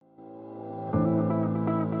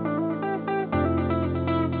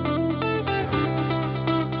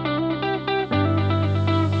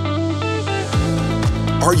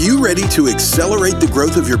Are you ready to accelerate the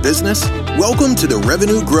growth of your business? Welcome to the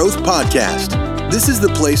Revenue Growth Podcast. This is the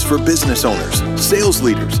place for business owners, sales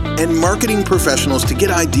leaders, and marketing professionals to get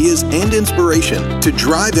ideas and inspiration to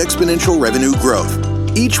drive exponential revenue growth.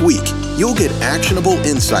 Each week, you'll get actionable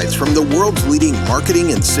insights from the world's leading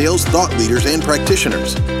marketing and sales thought leaders and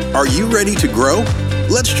practitioners. Are you ready to grow?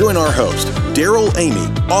 Let's join our host, Daryl Amy,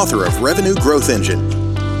 author of Revenue Growth Engine.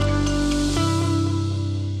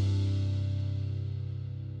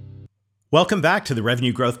 Welcome back to the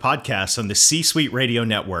Revenue Growth Podcast on the C-Suite Radio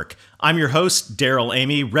Network. I'm your host, Daryl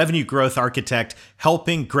Amy, Revenue Growth Architect,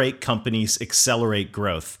 helping great companies accelerate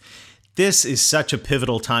growth. This is such a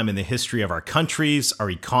pivotal time in the history of our countries, our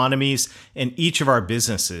economies, and each of our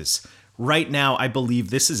businesses. Right now, I believe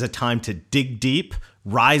this is a time to dig deep,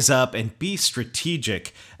 rise up, and be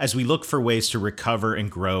strategic as we look for ways to recover and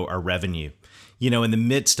grow our revenue. You know, in the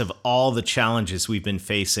midst of all the challenges we've been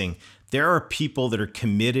facing, there are people that are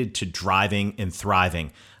committed to driving and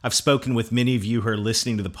thriving. I've spoken with many of you who are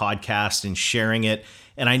listening to the podcast and sharing it,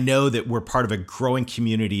 and I know that we're part of a growing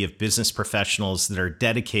community of business professionals that are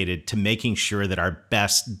dedicated to making sure that our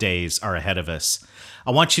best days are ahead of us.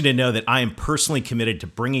 I want you to know that I am personally committed to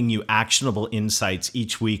bringing you actionable insights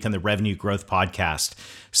each week on the Revenue Growth Podcast.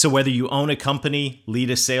 So whether you own a company, lead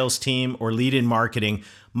a sales team, or lead in marketing,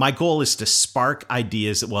 my goal is to spark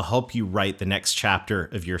ideas that will help you write the next chapter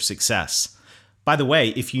of your success. By the way,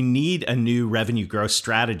 if you need a new revenue growth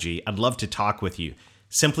strategy, I'd love to talk with you.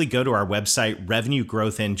 Simply go to our website,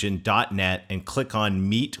 revenuegrowthengine.net, and click on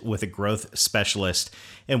Meet with a Growth Specialist,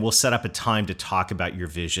 and we'll set up a time to talk about your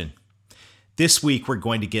vision. This week, we're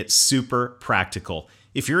going to get super practical.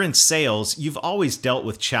 If you're in sales, you've always dealt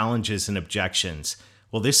with challenges and objections.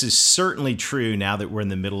 Well, this is certainly true now that we're in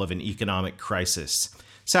the middle of an economic crisis.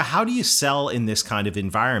 So how do you sell in this kind of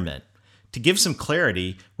environment? To give some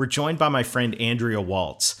clarity, we're joined by my friend Andrea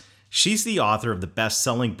Waltz. She's the author of the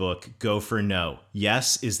best-selling book, Go for No,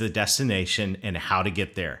 Yes is the Destination and How to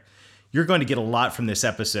Get There. You're going to get a lot from this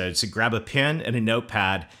episode, so grab a pen and a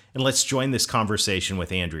notepad, and let's join this conversation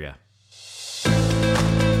with Andrea.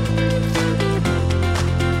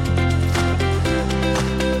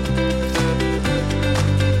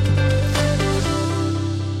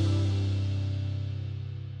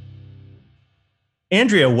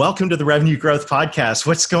 Andrea, welcome to the Revenue Growth Podcast.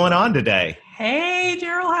 What's going on today? Hey,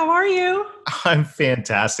 Daryl, how are you? I'm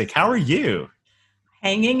fantastic. How are you?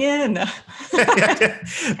 Hanging in.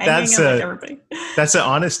 That's an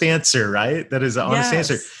honest answer, right? That is an honest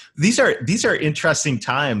answer. These are interesting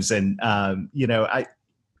times, and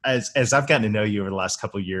as I've gotten to know you over the last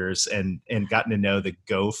couple of years, and gotten to know the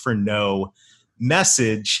Go for No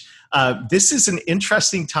message. This is an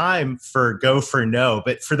interesting time for Go for No,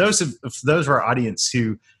 but for those of our audience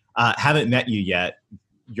who haven't met you yet,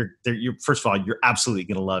 you're first of all, you're absolutely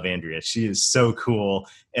going to love Andrea. She is so cool,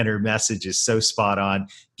 and her message is so spot on.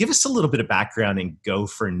 Give us a little bit of background in Go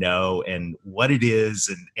for No and what it is,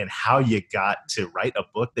 and how you got to write a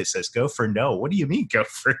book that says Go for No. What do you mean Go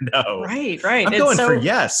for No? Right. I'm going for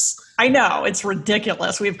yes. I know, it's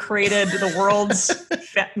ridiculous. We've created the world's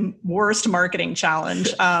worst marketing challenge.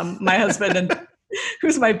 My husband,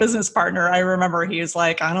 who's my business partner, I remember he was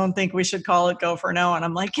like, I don't think we should call it Go for No. And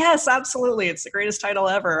I'm like, yes, absolutely. It's the greatest title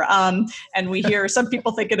ever. And we hear some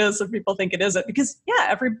people think it is, some people think it isn't, because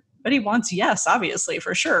everybody wants yes, obviously,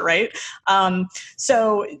 for sure. Right.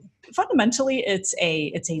 So fundamentally, it's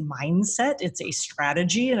a mindset, it's a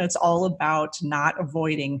strategy, and it's all about not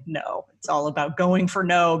avoiding no. It's all about going for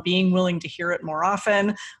no, being willing to hear it more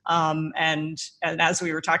often. And as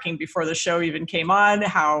we were talking before the show even came on,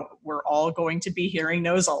 how we're all going to be hearing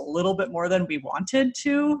no's a little bit more than we wanted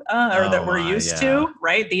to, that we're used to,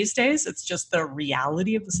 right? These days, it's just the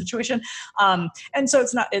reality of the situation. And so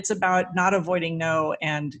it's about not avoiding no,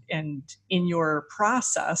 and in your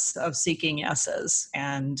process of seeking yeses.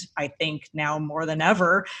 And I think now more than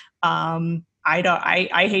ever,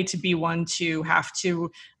 I hate to be one to have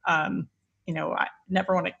to, I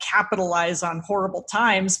never want to capitalize on horrible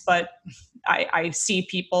times, but I see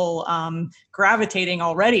people gravitating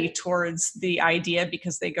already towards the idea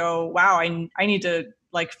because they go, wow, I need to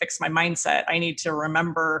fix my mindset. I need to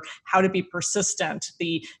remember how to be persistent.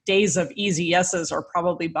 The days of easy yeses are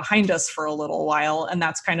probably behind us for a little while. And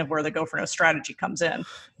that's kind of where the Go for No strategy comes in.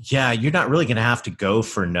 Yeah, you're not really going to have to go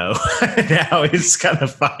for no now. It's going to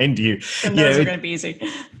find you. And those are going to be easy.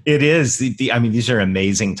 It is. These are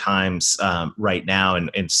amazing times right now.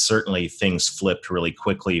 And certainly things flipped really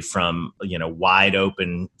quickly from, wide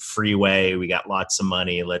open freeway. We got lots of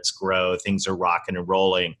money. Let's grow. Things are rocking and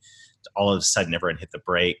rolling. All of a sudden, everyone hit the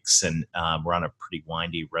brakes, and we're on a pretty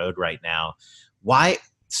windy road right now. Why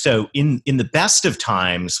So in the best of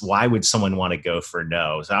times, why would someone want to go for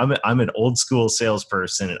no? So I'm an old school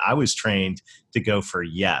salesperson, and I was trained to go for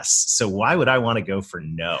yes. So why would I want to go for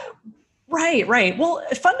no? Right, right. Well,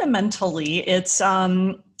 fundamentally, it's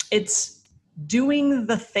doing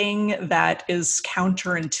the thing that is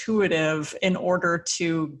counterintuitive in order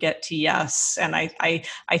to get to yes. And I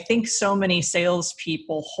think so many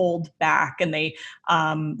salespeople hold back, and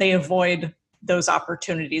they avoid those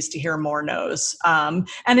opportunities to hear more no's. And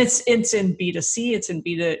it's in B2C, it's in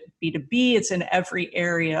B2B, it's in every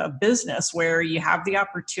area of business where you have the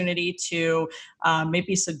opportunity to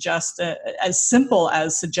maybe suggest as simple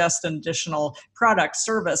as suggest an additional product,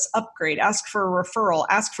 service, upgrade, ask for a referral,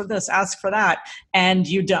 ask for this, ask for that, and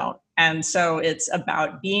you don't. And so it's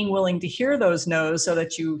about being willing to hear those no's so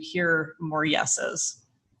that you hear more yeses.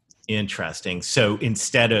 Interesting. So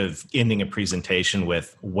instead of ending a presentation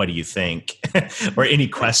with, what do you think? or any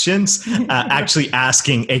questions, actually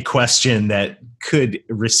asking a question that could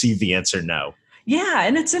receive the answer no. Yeah,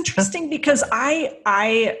 and it's interesting because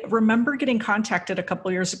I remember getting contacted a couple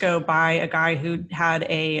of years ago by a guy who had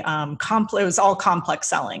a it was all complex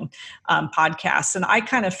selling podcast, and I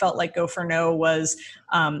kind of felt like Go for No was,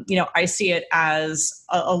 I see it as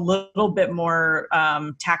a little bit more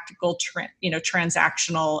tactical,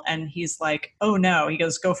 transactional. And he's like, oh no, he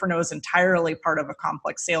goes, Go for No is entirely part of a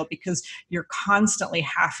complex sale because you're constantly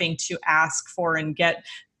having to ask for and get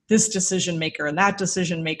this decision maker and that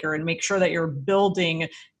decision maker, and make sure that you're building,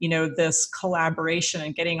 this collaboration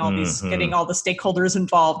and getting all these, getting all the stakeholders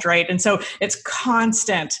involved, right? And so it's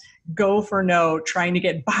constant Go for No, trying to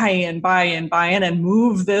get buy-in, and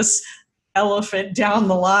move this elephant down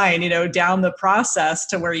the line, down the process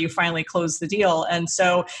to where you finally close the deal. And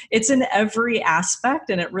so it's in every aspect,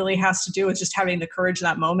 and it really has to do with just having the courage in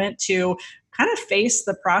that moment to kind of face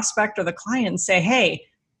the prospect or the client and say, hey,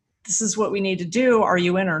 this is what we need to do. Are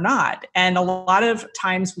you in or not? And a lot of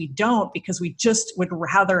times we don't, because we just would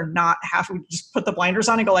rather not have to just put the blinders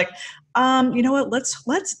on and go like, you know what,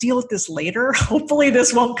 let's deal with this later. Hopefully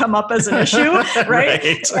this won't come up as an issue.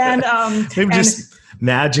 Right. And, just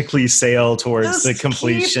magically sail towards the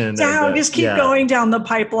completion. Just keep going down the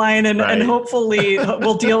pipeline, and hopefully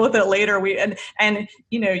we'll deal with it later. And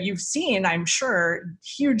you've seen, I'm sure,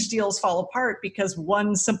 huge deals fall apart because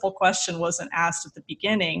one simple question wasn't asked at the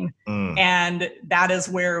beginning. And that is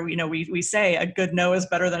where, we say a good no is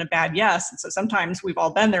better than a bad yes. And so sometimes we've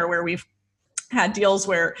all been there where we've had deals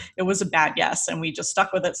where it was a bad yes, and we just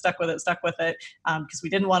stuck with it because we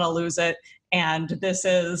didn't want to lose it. And this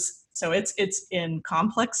is, so it's in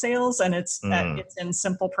complex sales, and it's in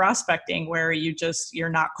simple prospecting where you're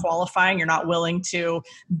not qualifying, you're not willing to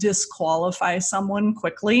disqualify someone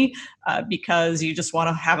quickly because you just want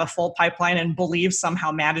to have a full pipeline and believe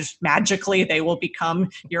somehow magically they will become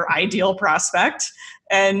your ideal prospect.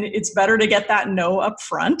 And it's better to get that no up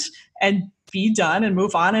front and be done and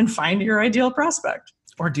move on and find your ideal prospect.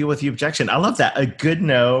 Or deal with the objection. I love that. A good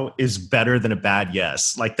no is better than a bad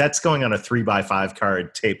yes. Like, that's going on a 3x5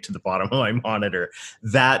 card taped to the bottom of my monitor.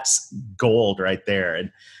 That's gold right there.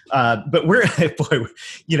 And but we're in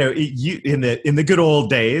the good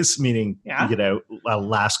old days, meaning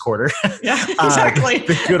last quarter. Yeah, exactly.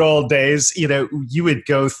 The good old days. You would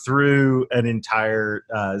go through an entire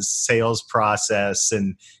sales process,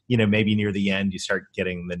 and maybe near the end you start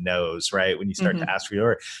getting the no's, right, when you start to ask for your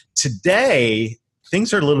order. Today,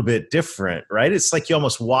 things are a little bit different, right? It's like you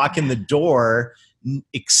almost walk in the door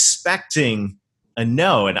expecting a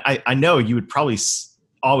no. And I know you would probably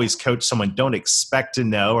always coach someone, don't expect a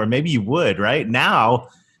no, or maybe you would, right? Now,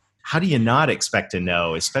 how do you not expect a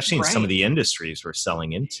no, especially in some of the industries we're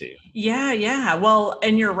selling into? Yeah. Well,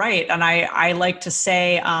 and you're right. And I like to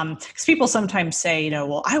say, because people sometimes say,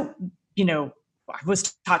 I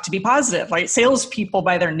was taught to be positive, right? Salespeople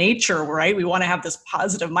by their nature, right? We want to have this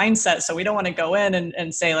positive mindset. So we don't want to go in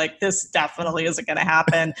and say like, this definitely isn't going to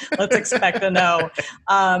happen. Let's expect a no.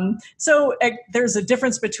 So there's a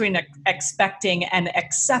difference between expecting and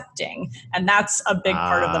accepting. And that's a big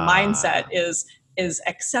part of the mindset is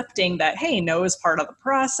accepting that, hey, no is part of the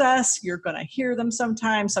process. You're going to hear them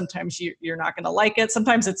sometimes. Sometimes you're not going to like it.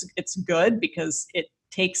 Sometimes it's good because it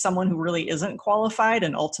takes someone who really isn't qualified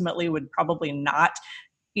and ultimately would probably not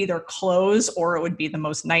either close, or it would be the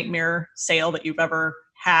most nightmare sale that you've ever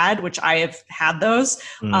had, which I have had those,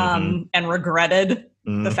 and regretted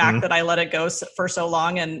the fact that I let it go for so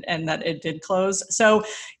long and that it did close. So,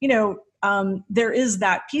 there is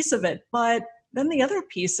that piece of it, but then the other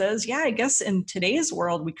piece is, yeah, I guess in today's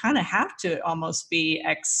world, we kind of have to almost be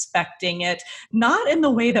expecting it, not in the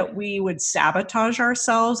way that we would sabotage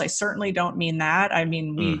ourselves. I certainly don't mean that. I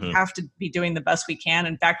mean, we have to be doing the best we can.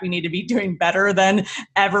 In fact, we need to be doing better than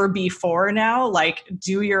ever before now. Like,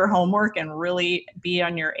 do your homework and really be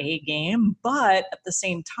on your A game. But at the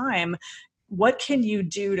same time, what can you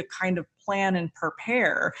do to kind of plan and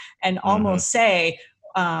prepare and almost say,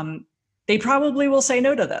 they probably will say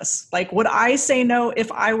no to this. Like, would I say no if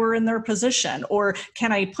I were in their position? Or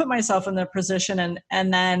can I put myself in their position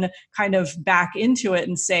and then kind of back into it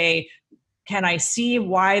and say, can I see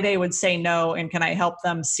why they would say no? And can I help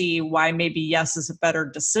them see why maybe yes is a better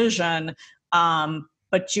decision?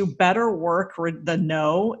 But you better work the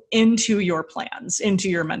no into your plans, into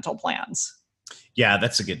your mental plans. Yeah,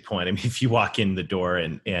 that's a good point. I mean, if you walk in the door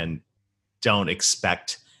and don't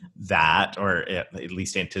expect that, or at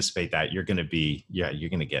least anticipate that, you're going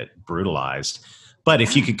to get brutalized. But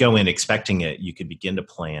if you could go in expecting it, you could begin to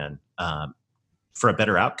plan for a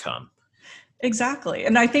better outcome. Exactly.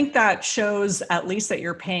 And I think that shows at least that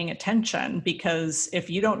you're paying attention, because if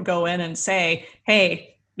you don't go in and say,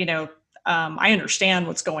 hey, I understand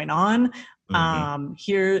what's going on.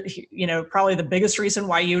 Here, probably the biggest reason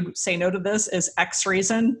why you'd say no to this is X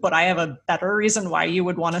reason, but I have a better reason why you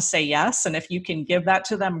would want to say yes. And if you can give that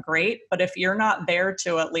to them, great. But if you're not there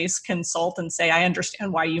to at least consult and say, I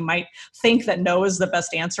understand why you might think that no is the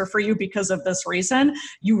best answer for you because of this reason,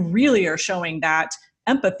 you really are showing that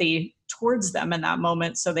empathy towards them in that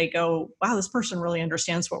moment. So they go, wow, this person really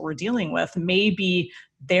understands what we're dealing with. Maybe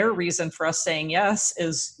their reason for us saying yes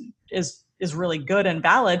is really good and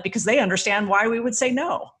valid because they understand why we would say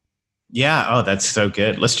no. Yeah. Oh, that's so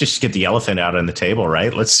good. Let's just get the elephant out on the table,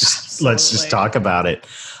 right? Let's just talk about it.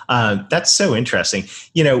 That's so interesting.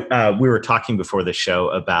 We were talking before the show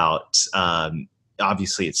about,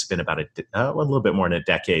 obviously it's been about a little bit more than a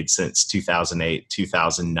decade since 2008,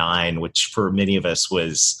 2009, which for many of us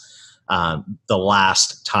was the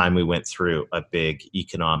last time we went through a big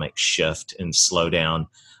economic shift and slowdown.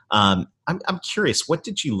 I'm curious, what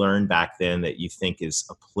did you learn back then that you think is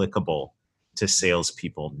applicable to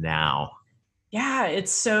salespeople now? Yeah,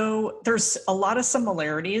 there's a lot of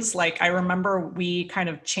similarities. Like, I remember we kind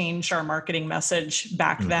of changed our marketing message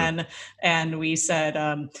back then, and we said,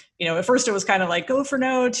 at first it was kind of like, go for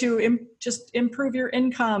no to just improve your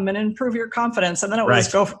income and improve your confidence. And then it was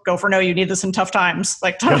go for no, you need this in tough times.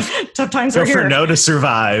 Like tough times are here. Go for no to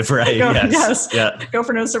survive, right? Yes. Yeah. Go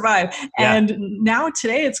for no to survive. And now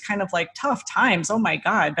today it's kind of like tough times. Oh my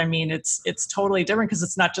God. I mean, it's totally different because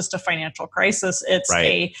it's not just a financial crisis. It's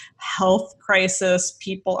a health crisis.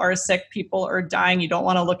 People are sick. People are dying. You don't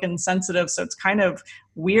want to look insensitive. So it's kind of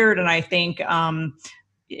weird. And I think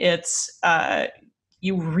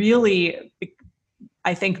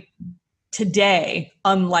I think today,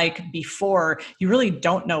 unlike before, you really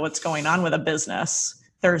don't know what's going on with a business.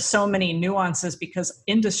 There's so many nuances because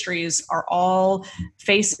industries are all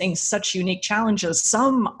facing such unique challenges.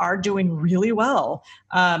 Some are doing really well.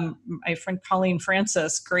 My friend Colleen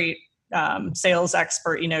Francis, great sales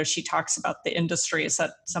expert, she talks about the industries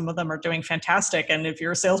that some of them are doing fantastic. And if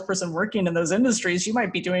you're a salesperson working in those industries, you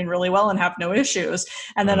might be doing really well and have no issues.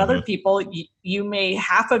 And then other people,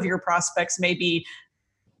 half of your prospects may be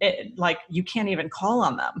like you can't even call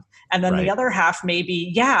on them. And then the other half may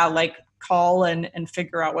be, call and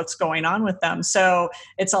figure out what's going on with them. So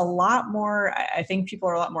it's a lot more, I think people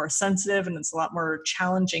are a lot more sensitive, and it's a lot more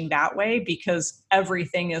challenging that way because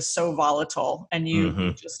everything is so volatile and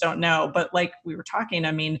you just don't know. But like we were talking,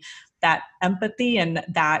 I mean, that empathy and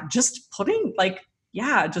that just putting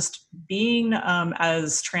just being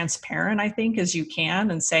as transparent, I think, as you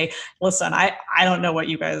can and say, listen, I don't know what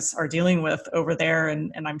you guys are dealing with over there.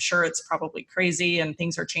 And I'm sure it's probably crazy and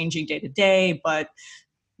things are changing day to day, but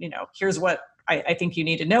here's what I think you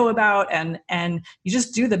need to know about. And you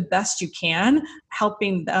just do the best you can,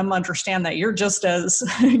 helping them understand that you're just as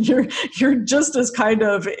you're just as kind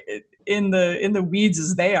of in the weeds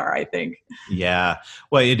as they are, I think. Yeah.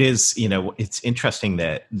 Well, it is, it's interesting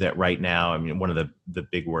that right now, I mean, one of the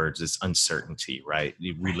big words is uncertainty, right?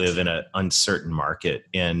 We live in an uncertain market.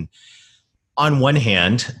 And on one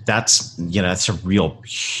hand, that's a real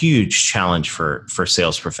huge challenge for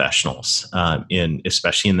sales professionals,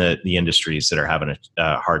 especially in the industries that are having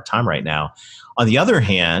a hard time right now. On the other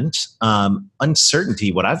hand,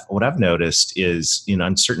 uncertainty. What I've noticed is in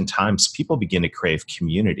uncertain times, people begin to crave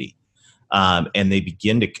community, and they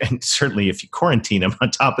begin to. And certainly, if you quarantine them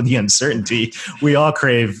on top of the uncertainty, we all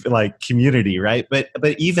crave like community, right? But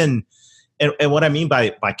even And what I mean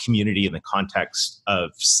by community in the context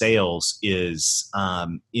of sales is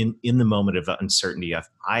in the moment of uncertainty,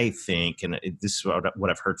 I think, and this is what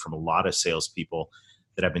I've heard from a lot of salespeople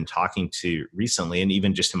that I've been talking to recently, and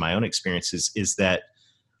even just in my own experiences, is that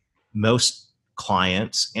most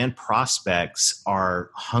clients and prospects are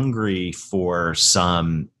hungry for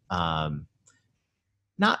some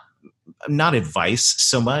not advice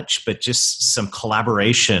so much, but just some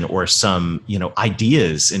collaboration or some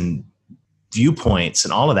ideas and viewpoints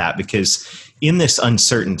and all of that, because in this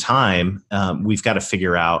uncertain time, we've got to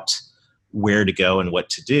figure out where to go and what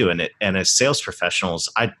to do. And as sales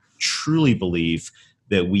professionals, I truly believe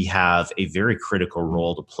that we have a very critical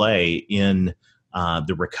role to play in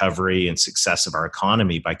the recovery and success of our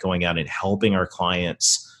economy by going out and helping our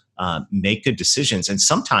clients make good decisions. And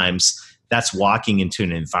sometimes that's walking into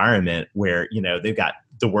an environment where they've got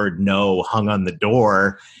the word no hung on the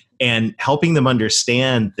door, and helping them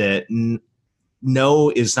understand that no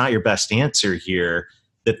is not your best answer here,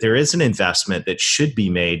 that there is an investment that should be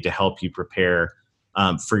made to help you prepare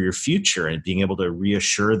for your future, and being able to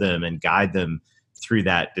reassure them and guide them through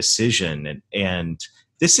that decision. And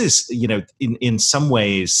this is, in some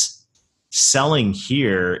ways, selling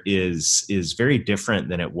here is very different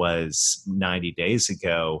than it was 90 days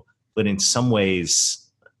ago. But in some ways,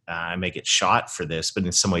 I may get shot for this, but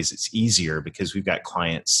in some ways it's easier because we've got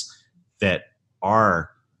clients that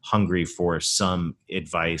are hungry for some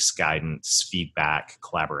advice, guidance, feedback,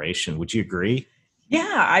 collaboration. Would you agree?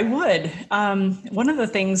 Yeah, I would. One of the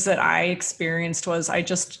things that I experienced was I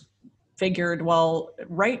just figured,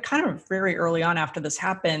 kind of very early on after this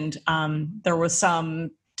happened, there was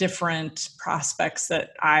some different prospects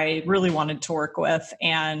that I really wanted to work with.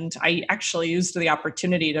 And I actually used the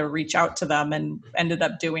opportunity to reach out to them and ended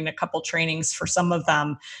up doing a couple trainings for some of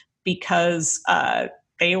them because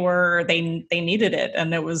they needed it,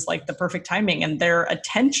 and it was like the perfect timing, and their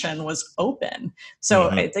attention was open. So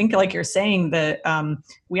I think, like you're saying, that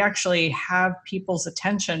we actually have people's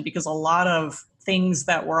attention because a lot of things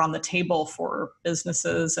that were on the table for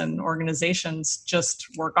businesses and organizations just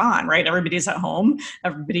were gone, right? Everybody's at home.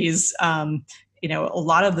 Everybody's, a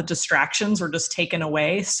lot of the distractions were just taken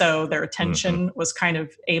away. So their attention was kind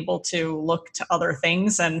of able to look to other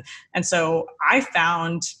things. And so I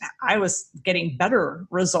found I was getting better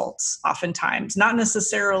results oftentimes, not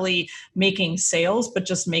necessarily making sales, but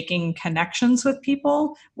just making connections with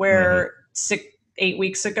people where 8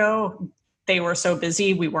 weeks ago, they were so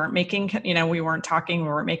busy, we weren't making, we weren't talking, we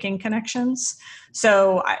weren't making connections.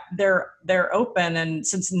 So they're open. And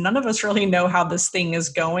since none of us really know how this thing is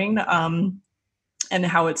going, and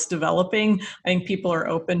how it's developing, I think people are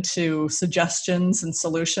open to suggestions and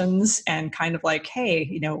solutions and kind of like,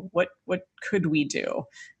 hey, what could we do?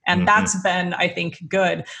 And that's been, I think,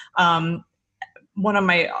 good. One of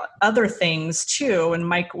my other things too, and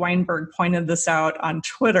Mike Weinberg pointed this out on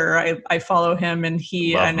Twitter. I follow him, and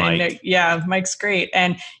Mike's great.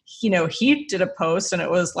 And he did a post, and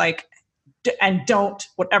it was like, and don't,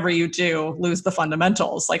 whatever you do, lose the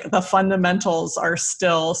fundamentals. Like, the fundamentals are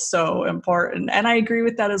still so important. And I agree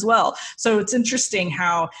with that as well. So it's interesting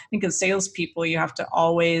how I think as salespeople, you have to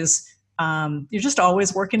always, you're just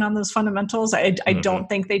always working on those fundamentals. I don't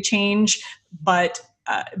think they change, but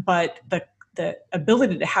the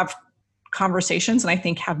ability to have conversations, and I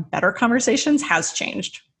think have better conversations, has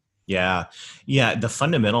changed. Yeah. The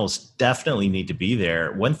fundamentals definitely need to be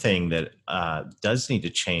there. One thing that does need to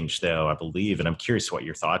change, though, I believe, and I'm curious what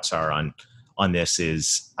your thoughts are on this,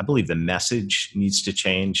 is I believe the message needs to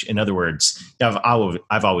change. In other words,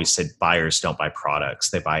 I've always said buyers don't buy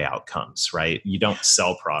products, they buy outcomes, right? You don't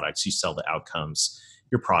sell products, you sell the outcomes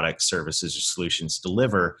your products, services, or solutions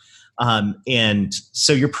deliver. And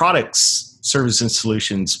so your products, services, and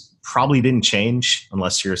solutions probably didn't change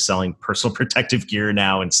unless you're selling personal protective gear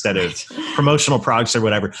now instead of promotional products or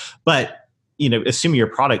whatever. But, assuming your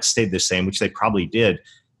products stayed the same, which they probably did,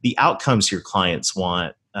 the outcomes your clients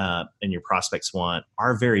want and your prospects want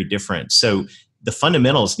are very different. So the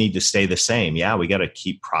fundamentals need to stay the same. Yeah, we got to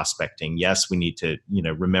keep prospecting. Yes, we need to,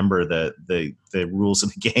 remember the rules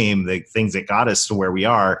of the game, the things that got us to where we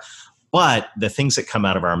are. But the things that come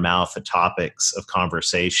out of our mouth, the topics of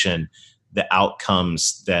conversation, the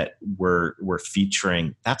outcomes that we're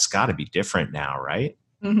featuring, that's got to be different now, right?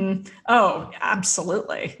 Oh,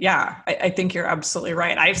 absolutely. Yeah, I think you're absolutely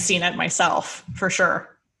right. I've seen it myself, for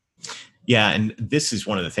sure. Yeah, and this is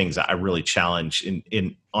one of the things that I really challenge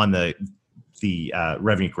on the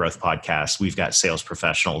Revenue Growth Podcast. We've got sales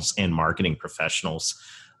professionals and marketing professionals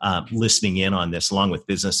listening in on this, along with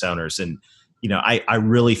business owners. And I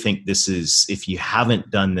really think this is, if you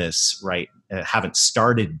haven't done this right, haven't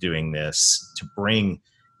started doing this, to bring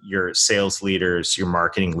your sales leaders, your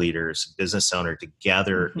marketing leaders, business owner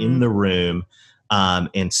together in the room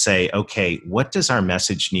and say, okay, what does our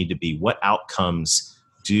message need to be? What outcomes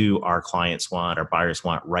do our clients want, our buyers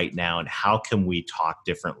want right now? And how can we talk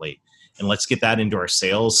differently? And let's get that into our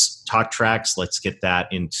sales talk tracks. Let's get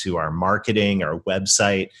that into our marketing, our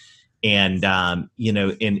website. And,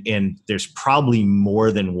 and there's probably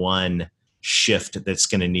more than one shift that's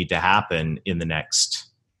going to need to happen in the next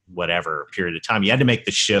whatever period of time. You had to make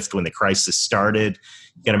the shift when the crisis started.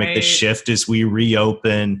 You got to make the shift as we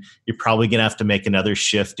reopen. You're probably going to have to make another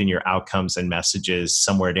shift in your outcomes and messages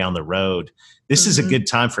somewhere down the road. This is a good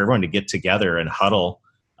time for everyone to get together and huddle,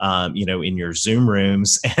 in your Zoom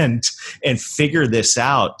rooms and figure this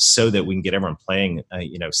out so that we can get everyone playing,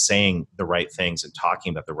 saying the right things and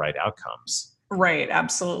talking about the right outcomes. Right.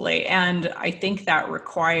 Absolutely. And I think that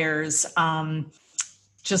requires,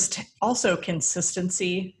 just also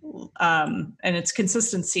consistency, and it's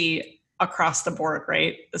consistency across the board,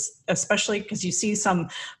 right? Especially because you see some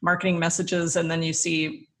marketing messages and then you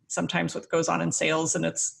see sometimes what goes on in sales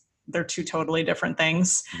and they're two totally different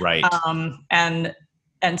things. Right.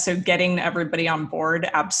 And so getting everybody on board,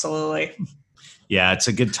 absolutely. Yeah, it's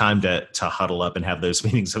a good time to huddle up and have those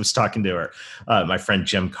meetings. I was talking to my friend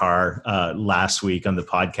Jim Carr last week on the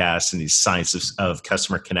podcast, and he's Science of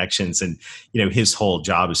Customer Connections. And his whole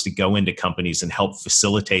job is to go into companies and help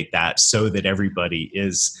facilitate that so that everybody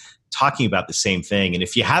is talking about the same thing. And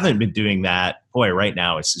if you haven't been doing that, boy, right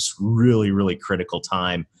now it's this really, really critical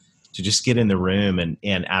time to just get in the room and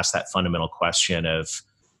ask that fundamental question of,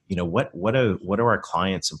 what do our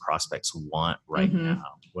clients and prospects want right now?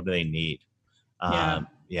 What do they need?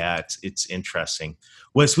 It's interesting.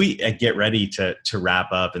 Well, as we get ready to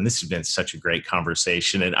wrap up, and this has been such a great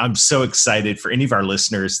conversation, and I'm so excited for any of our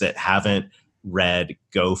listeners that haven't read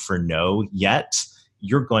Go for No yet,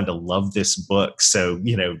 you're going to love this book. So,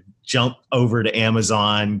 jump over to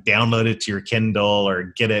Amazon, download it to your Kindle, or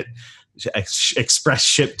get it express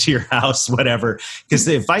shipped to your house, whatever, because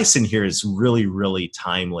the advice in here is really, really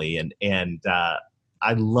timely. And I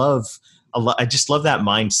just love that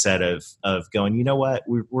mindset of going, you know what,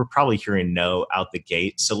 we're probably hearing no out the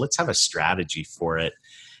gate, so let's have a strategy for it.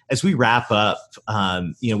 As we wrap up,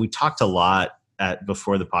 we talked a lot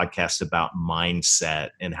before the podcast about mindset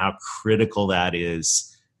and how critical that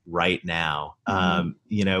is right now.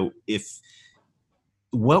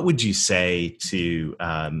 What would you say to,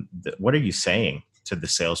 what are you saying to the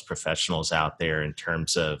sales professionals out there in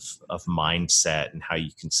terms of mindset and how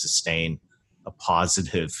you can sustain a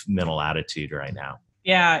positive mental attitude right now?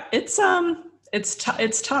 Yeah, it's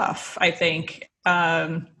tough, I think.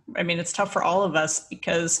 It's tough for all of us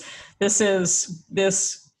because this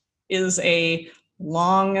is a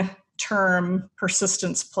long-term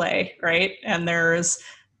persistence play, right? And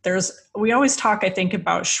we always talk, I think,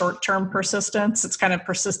 about short-term persistence. It's kind of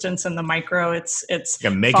persistence in the micro. It's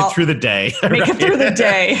make it through the day. Make it through the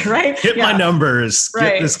day, right? Hit my numbers.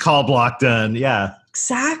 Right. Get this call block done. Yeah.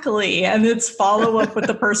 Exactly. And it's follow up with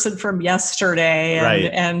the person from yesterday.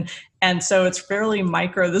 And so it's fairly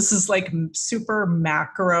micro. This is like super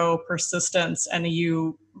macro persistence. And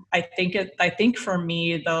I think for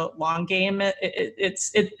me, the long game,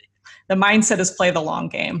 the mindset is play the long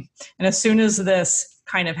game. And as soon as this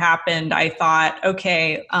kind of happened, I thought,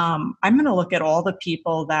 okay, I'm going to look at all the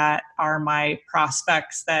people that are my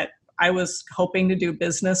prospects that I was hoping to do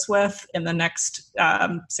business with in the next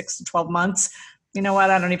 6 to 12 months. You know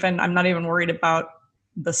what? I'm not even worried about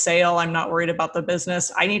the sale. I'm not worried about the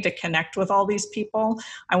business. I need to connect with all these people.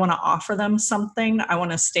 I want to offer them something. I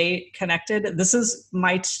want to stay connected. This is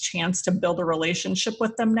my chance to build a relationship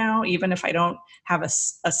with them now, even if I don't have a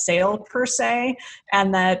sale per se.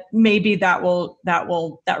 And that maybe that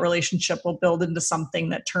relationship will build into something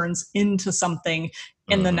that turns into something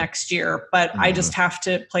in the next year. But I just have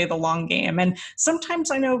to play the long game. And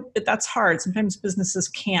sometimes I know that that's hard. Sometimes businesses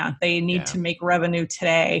can't. They need to make revenue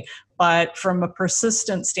today. But from a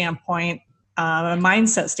persistent standpoint, a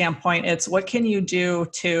mindset standpoint, it's what can you do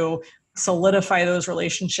to solidify those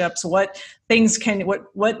relationships? What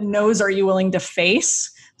no's are you willing to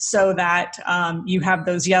face so that you have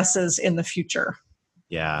those yeses in the future?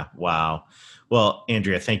 Yeah. Wow. Well,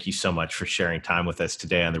 Andrea, thank you so much for sharing time with us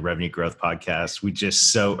today on the Revenue Growth Podcast. We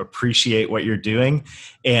just so appreciate what you're doing,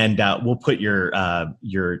 and we'll put your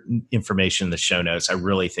information in the show notes. I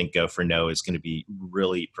really think Go for No is going to be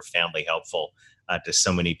really profoundly helpful to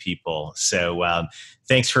so many people. So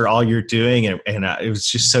thanks for all you're doing, and it was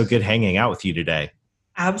just so good hanging out with you today.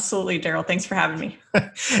 Absolutely, Daryl. Thanks for having me.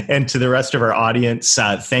 And to the rest of our audience,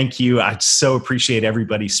 thank you. I so appreciate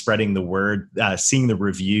everybody spreading the word, seeing the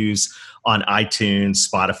reviews on iTunes,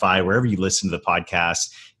 Spotify, wherever you listen to the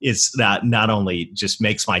podcast. is that not only just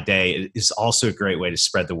makes my day, it is also a great way to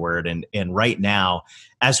spread the word. And right now,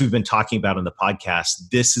 as we've been talking about on the podcast,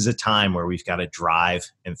 this is a time where we've got to drive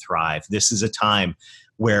and thrive. This is a time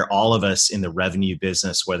where all of us in the revenue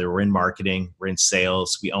business, whether we're in marketing, we're in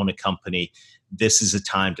sales, we own a company, this is a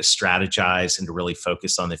time to strategize and to really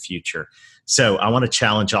focus on the future. So I want to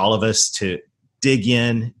challenge all of us to dig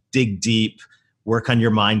in, dig deep, work on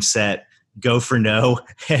your mindset, go for no.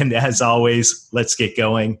 And as always, let's get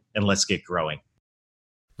going and let's get growing.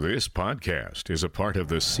 This podcast is a part of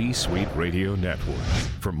the C-Suite Radio Network.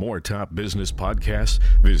 For more top business podcasts,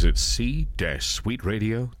 visit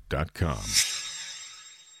c-suiteradio.com.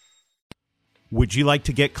 Would you like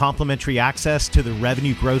to get complimentary access to the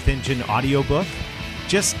Revenue Growth Engine audiobook?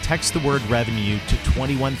 Just text the word revenue to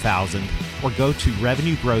 21,000 or go to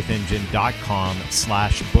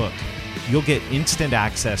revenuegrowthengine.com/book. You'll get instant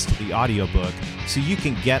access to the audiobook so you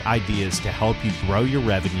can get ideas to help you grow your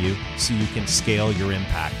revenue so you can scale your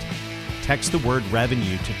impact. Text the word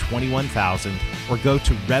revenue to 21,000 or go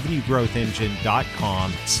to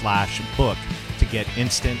revenuegrowthengine.com/book to get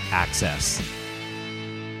instant access.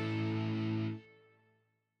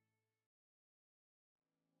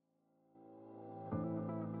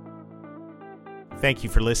 Thank you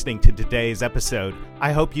for listening to today's episode.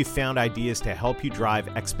 I hope you found ideas to help you drive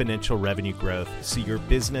exponential revenue growth so your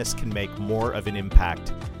business can make more of an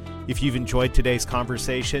impact. If you've enjoyed today's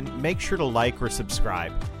conversation, make sure to like or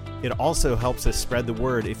subscribe. It also helps us spread the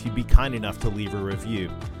word if you'd be kind enough to leave a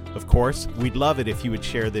review. Of course, we'd love it if you would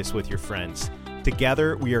share this with your friends.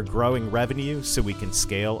 Together, we are growing revenue so we can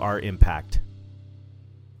scale our impact.